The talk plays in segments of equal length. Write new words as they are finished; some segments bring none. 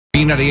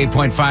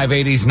B98.5,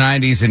 80s,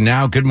 90s, and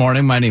now. Good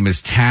morning. My name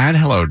is Tad.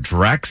 Hello,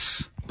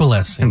 Drex.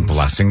 Blessings. And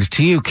blessings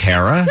to you,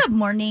 Kara. Good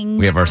morning.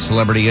 We have our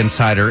celebrity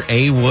insider,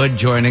 A. Wood,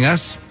 joining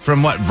us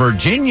from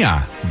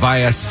Virginia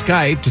via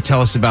Skype to tell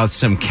us about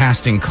some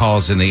casting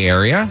calls in the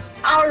area.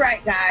 All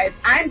right, guys,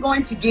 I'm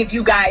going to give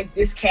you guys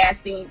this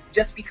casting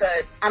just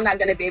because I'm not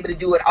going to be able to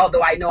do it,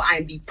 although I know I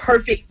am the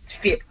perfect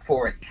fit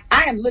for it.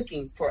 I am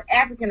looking for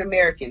African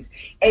Americans,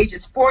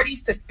 ages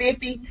 40s to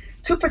 50,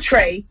 to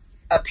portray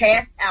a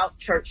passed-out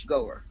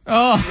churchgoer.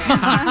 Oh.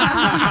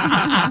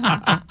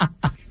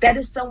 That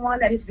is someone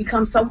that has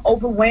become so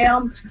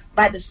overwhelmed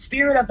by the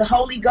spirit of the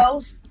Holy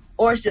Ghost,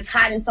 or is just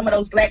hiding some of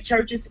those black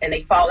churches and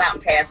they fall out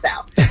and pass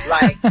out.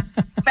 Like,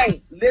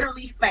 faint,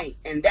 literally faint.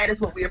 And that is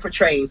what we are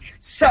portraying.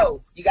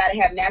 So you got to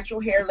have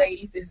natural hair,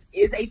 ladies. This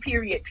is a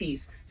period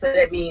piece. So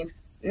that means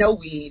no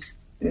weaves,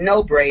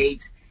 no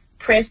braids,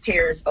 pressed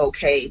hair is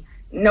okay,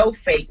 no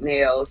fake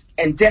nails,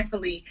 and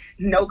definitely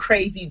no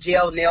crazy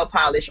gel nail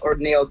polish or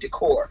nail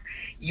decor.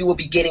 You will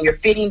be getting your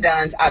fitting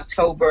done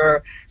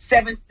October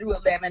 7th through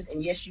 11th,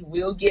 and yes, you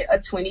will get a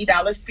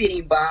 $20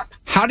 fitting bump.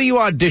 How do you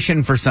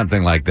audition for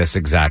something like this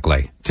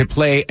exactly? To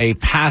play a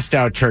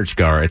passed-out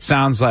churchgoer? It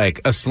sounds like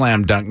a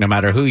slam dunk no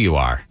matter who you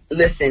are.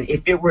 Listen,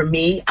 if it were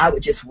me, I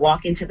would just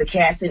walk into the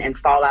casting and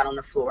fall out on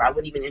the floor. I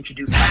wouldn't even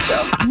introduce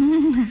myself.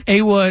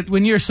 Hey, Wood,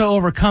 when you're so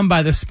overcome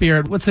by the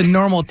Spirit, what's the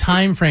normal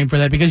time frame for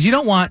that? Because you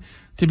don't want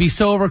to be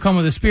so overcome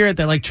with the Spirit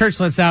that, like, church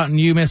lets out and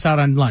you miss out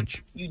on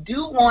lunch. You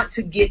do want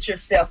to get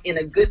yourself in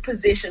a good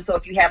position, so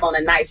if you have on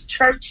a nice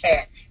church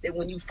hat, that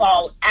when you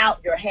fall out,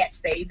 your hat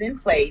stays in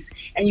place,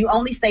 and you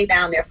only stay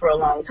down there for a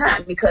long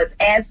time. Because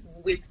as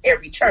with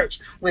every church,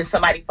 when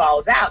somebody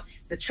falls out,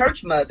 the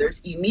church mothers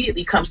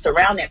immediately come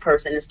surround that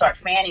person and start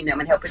fanning them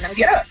and helping them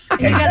get up.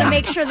 And you got to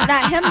make sure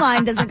that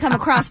hemline doesn't come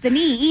across the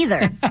knee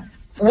either.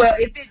 Well,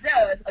 if it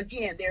does,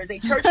 again, there's a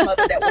church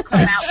mother that will come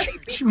out with a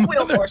big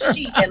quilt or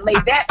sheet and lay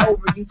that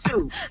over you,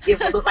 too. It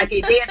will look like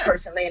a dead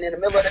person laying in the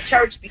middle of the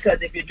church,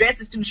 because if your dress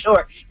is too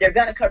short, they're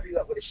going to cover you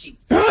up with a sheet.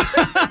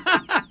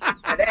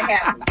 That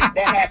happens. That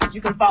happens.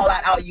 You can fall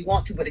out all you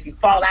want to, but if you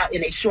fall out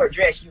in a short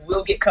dress, you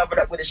will get covered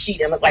up with a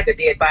sheet and look like a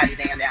dead body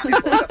down there for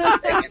a couple of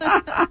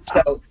seconds.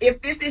 So if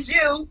this is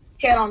you,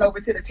 head on over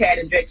to the Tad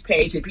and Drex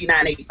page at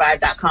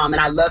B985.com.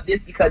 And I love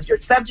this because your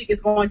subject is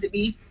going to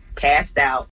be passed out.